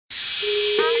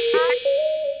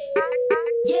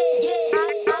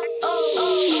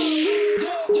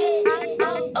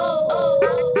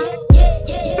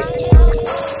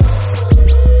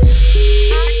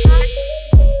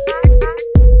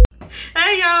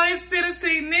y'all? It's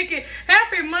Tennessee Nikki.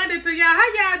 Happy Monday to y'all.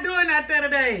 How y'all doing out there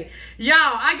today? Y'all,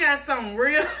 I got something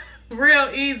real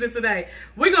easy today.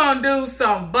 We're going to do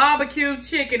some barbecue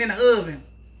chicken in the oven.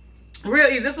 Real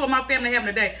easy. This is what my family having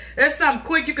today. That's something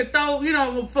quick you could throw, you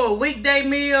know, for a weekday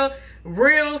meal.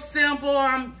 Real simple.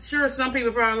 I'm sure some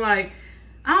people probably like,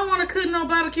 I don't want to cook no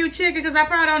barbecue chicken because I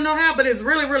probably don't know how, but it's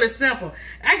really simple.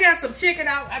 I got some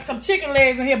chicken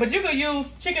legs in here, but you can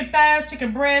use chicken thighs,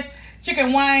 chicken breasts,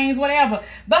 chicken wings, whatever.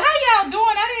 But how y'all doing?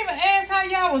 I didn't even ask how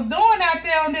y'all was doing out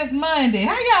there on this Monday.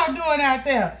 How y'all doing out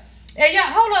there? And y'all,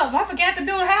 hold up, I forgot to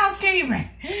do housekeeping.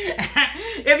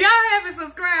 If y'all haven't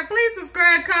subscribed, please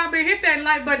subscribe, comment, hit that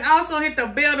like button. Also hit the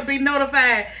bell to be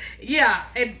notified. Yeah,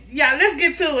 let's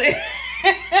get to it.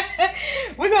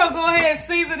 We're gonna go ahead and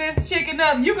season this chicken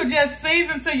up. You could just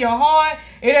season to your heart.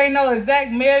 It ain't no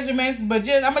exact measurements, but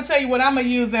just I'm gonna tell you what I'm gonna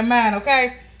use in mine,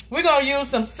 okay? We're gonna use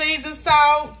some seasoned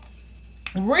salt.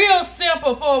 Real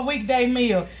simple for a weekday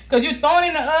meal. Because you throw it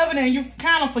in the oven and you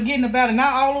kind of forgetting about it.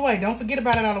 Not all the way. Don't forget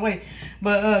about it all the way.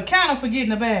 But kind of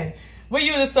forgetting about it. We're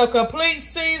using some complete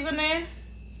seasoning.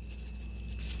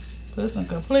 Put some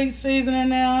complete seasoning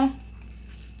now.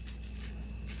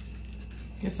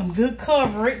 Get some good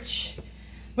coverage.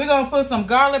 We're going to put some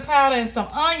garlic powder and some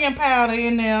onion powder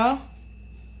in there.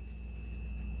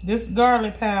 This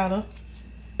garlic powder.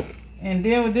 And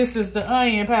then this is the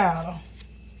onion powder.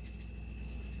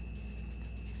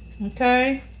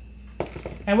 Okay.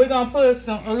 And we're going to put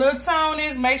a little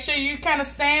tonics. Make sure you kind of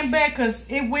stand back because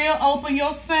it will open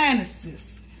your sinuses.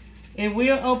 It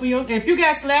will open your... If you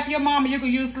got slap your mama, you can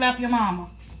use slap your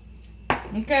mama.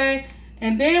 Okay.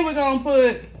 And then we're going to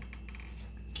put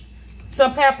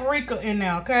some paprika in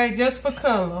there, okay? Just for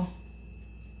color.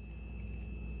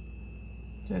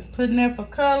 Just putting that for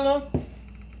color.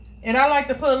 And I like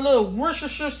to put a little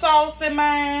Woreshire sauce in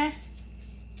mine.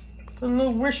 Put a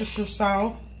little Woreshire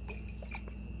sauce.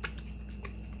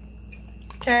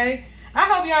 Okay. I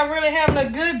hope y'all really having a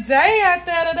good day out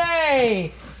there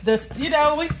today. You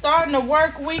know, we starting the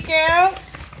work week out.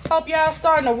 Hope y'all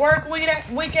starting the work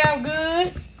week out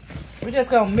good. We're just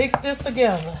gonna mix this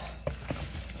together.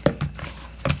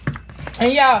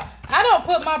 And y'all, I don't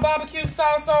put my barbecue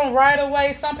sauce on right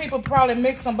away. Some people probably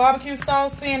mix some barbecue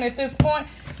sauce in at this point.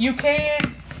 You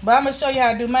can, but I'm gonna show you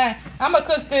how to do mine. I'm gonna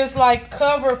cook this like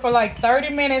covered for like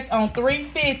 30 minutes on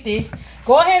 350.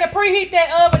 Go ahead and preheat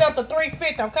that oven up to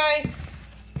 350, okay?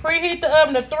 Preheat the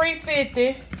oven to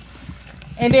 350.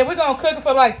 And then we're gonna cook it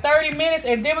for like 30 minutes.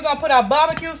 And then we're gonna put our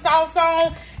barbecue sauce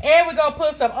on. And we're gonna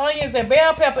put some onions and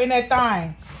bell pepper in that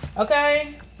thing.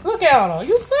 Okay? Look at her.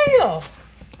 You see her?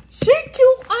 She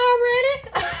cute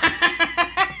already.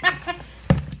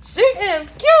 She is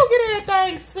cute. Get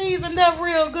everything seasoned up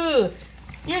real good.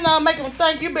 You know, making them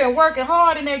think you've been working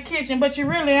hard in that kitchen, but you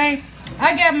really ain't.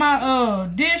 I got my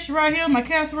dish right here, my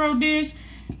casserole dish.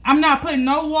 I'm not putting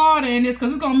no water in this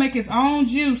because it's going to make its own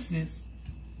juices.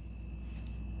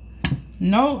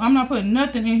 No, I'm not putting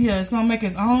nothing in here. It's going to make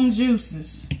its own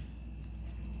juices.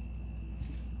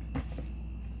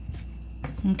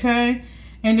 Okay.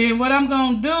 And then what I'm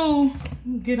going to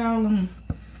do, get all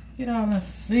the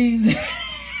season.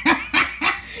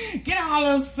 Get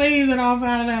all the season off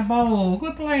out of that bowl.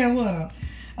 Quit playing with her.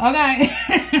 Okay.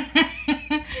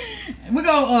 We're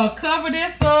going to cover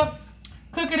this up,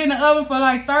 cook it in the oven for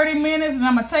like 30 minutes, and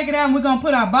I'm going to take it out, and we're going to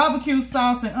put our barbecue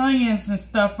sauce and onions and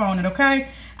stuff on it, okay?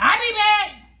 I'll be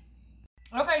back.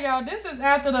 Okay, y'all, this is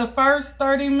after the first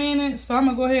 30 minutes, so I'm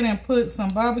going to go ahead and put some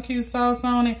barbecue sauce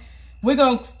on it. We're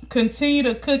going to continue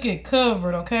to cook it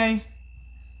covered, okay?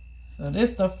 So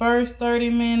this is the first 30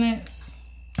 minutes.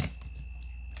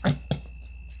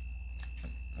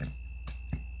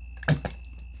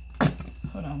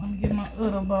 Hold on, let me get my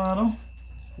other bottle.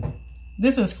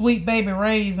 This is Sweet Baby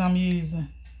Ray's I'm using.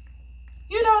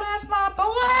 You know that's my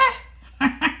boy.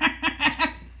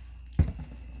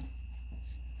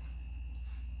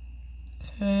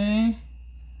 Okay.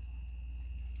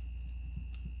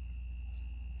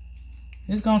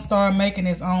 It's gonna start making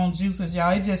its own juices,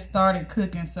 y'all. It just started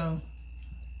cooking, so.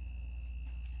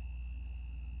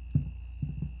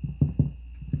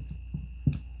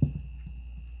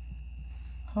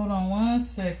 Hold on 1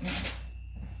 second.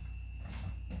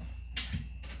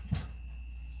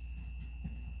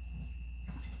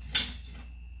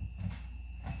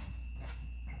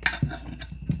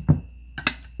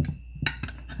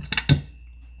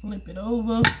 Flip it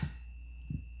over.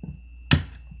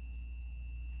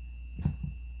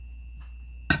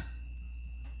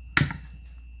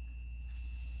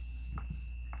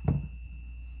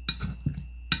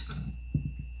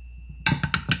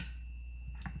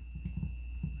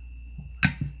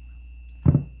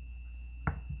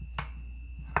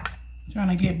 Trying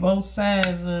to get both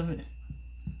sides of it.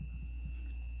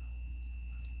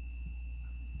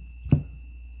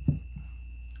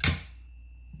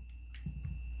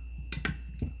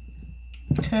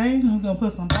 Okay, we're gonna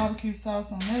put some barbecue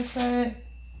sauce on that side.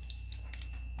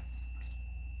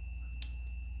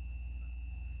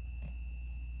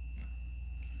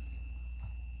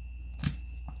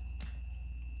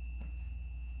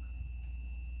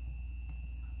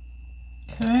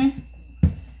 Okay,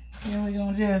 then we're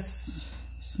gonna just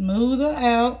smooth her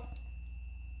out.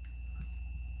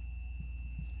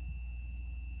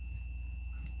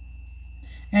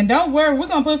 And don't worry, we're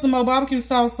gonna put some more barbecue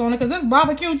sauce on it because this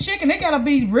barbecue chicken, it gotta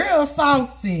be real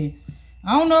saucy.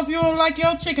 I don't know if you don't like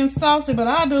your chicken saucy, but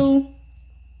I do.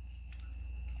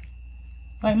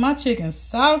 Like my chicken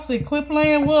saucy. Quit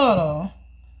playing with her.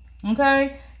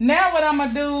 Okay, now what I'm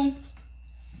gonna do,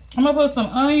 I'm gonna put some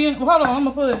onion. Hold on, I'm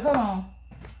gonna put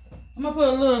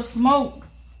a little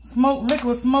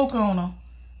liquid smoke on her.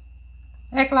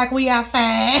 Act like we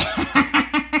outside.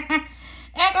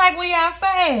 Act like we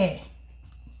outside.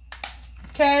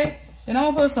 Okay, then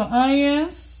I'm gonna put some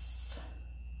onions.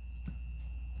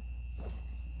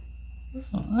 Put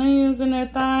some onions in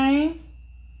that thing.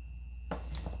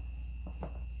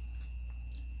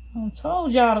 I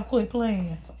told y'all to quit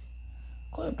playing.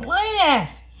 Quit playing.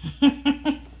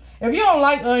 If you don't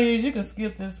like onions, you can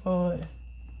skip this part.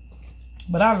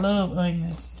 But I love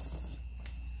onions.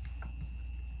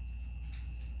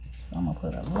 So I'm gonna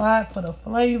put a lot for the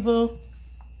flavor.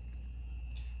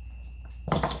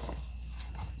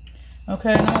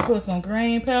 Okay, now I'm gonna put some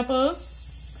green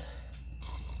peppers.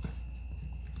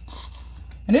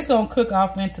 And it's gonna cook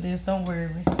off into this, don't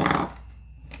worry.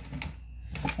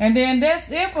 And then that's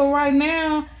it for right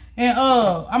now. And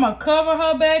I'm gonna cover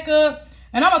her back up.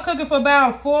 And I'm gonna cook it for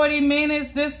about 40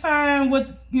 minutes this time with,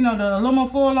 you know, the aluminum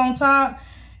foil on top.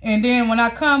 And then when I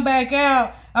come back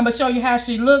out, I'm gonna show you how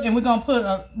she look. And we're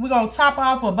gonna top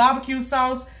off a barbecue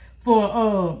sauce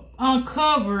for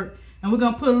uncovered. And we're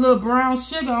going to put a little brown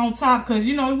sugar on top because,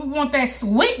 you know, we want that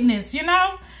sweetness, you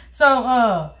know? So,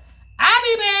 I'll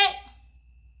be back.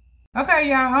 Okay,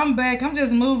 y'all, I'm back. I'm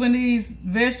just moving these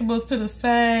vegetables to the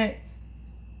side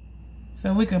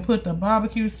so we can put the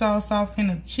barbecue sauce off in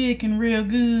the chicken real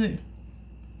good.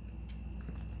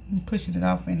 I'm pushing it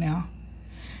off in now.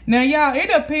 Now, y'all, it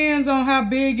depends on how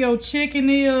big your chicken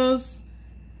is.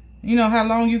 You know, how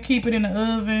long you keep it in the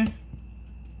oven.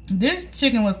 This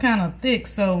chicken was kind of thick,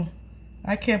 so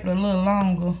I kept it a little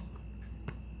longer.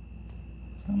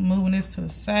 So I'm moving this to the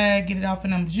side, get it off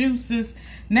in them juices.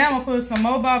 Now I'm gonna put some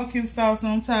more barbecue sauce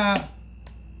on top.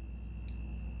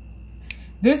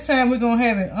 This time we're gonna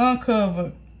have it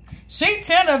uncovered. She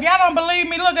tender. If y'all don't believe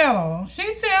me, look at her. She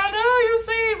tender. You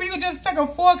see, if you can just take a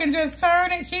fork and just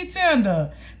turn it, she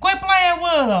tender. Quit playing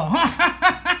with her.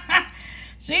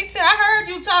 I heard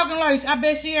you talking like, I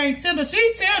bet she ain't tender.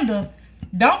 She tender.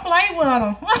 Don't play with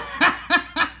her.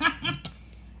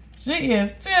 She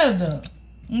is tender.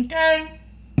 Okay?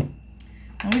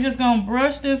 And we're just going to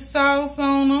brush this sauce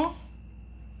on her.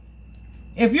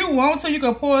 If you want to, you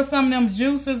can pour some of them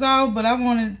juices out. But I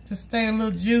want it to stay a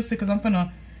little juicy because I'm going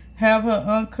to have her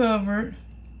uncovered.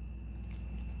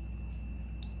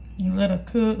 You let her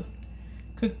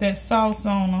cook that sauce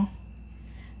on her.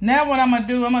 Now what I'm going to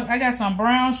do, I got some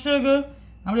brown sugar.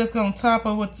 I'm just going to top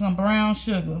her with some brown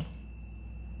sugar.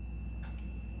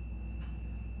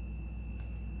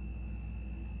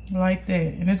 Like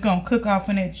that. And it's going to cook off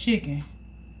in that chicken.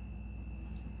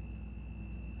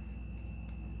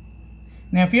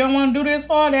 Now, if you don't want to do this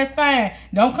part, that's fine.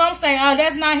 Don't come say, oh,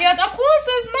 that's not healthy. Of course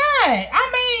it's not.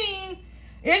 I mean,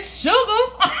 it's sugar.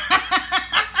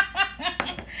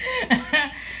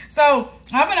 So,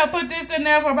 I'm going to put this in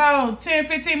there for about 10,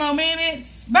 15 more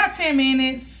minutes. About 10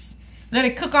 minutes. Let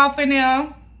it cook off in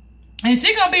there. And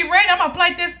she going to be ready. I'm going to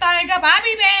plate this thing up. I'll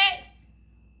be back.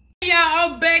 Y'all,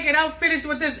 I'm back and I'm finished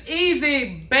with this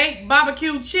easy baked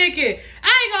barbecue chicken.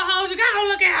 I ain't gonna hold you. Gotta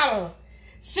look at her.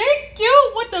 She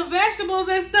cute with the vegetables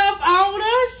and stuff on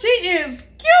her. She is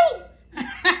cute.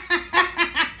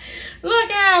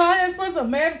 Look at her. I just put some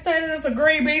mashed potatoes and some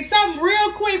green beans. Something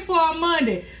real quick for a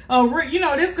Monday. You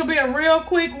know, this could be a real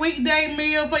quick weekday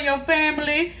meal for your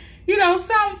family. You know,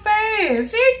 something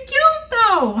fast. She cute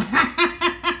though.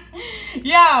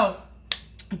 Y'all.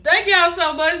 Thank y'all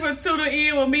so much for tuning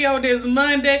in with me on this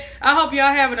Monday. I hope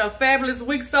y'all having a fabulous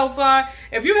week so far.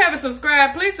 If you haven't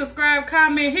subscribed, please subscribe,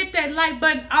 comment, hit that like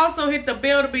button. Also hit the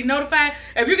bell to be notified.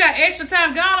 If you got extra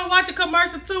time, go on and watch a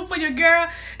commercial too for your girl.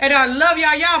 And I love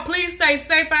y'all. Y'all please stay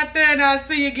safe out there and I'll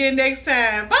see you again next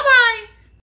time. Bye-bye.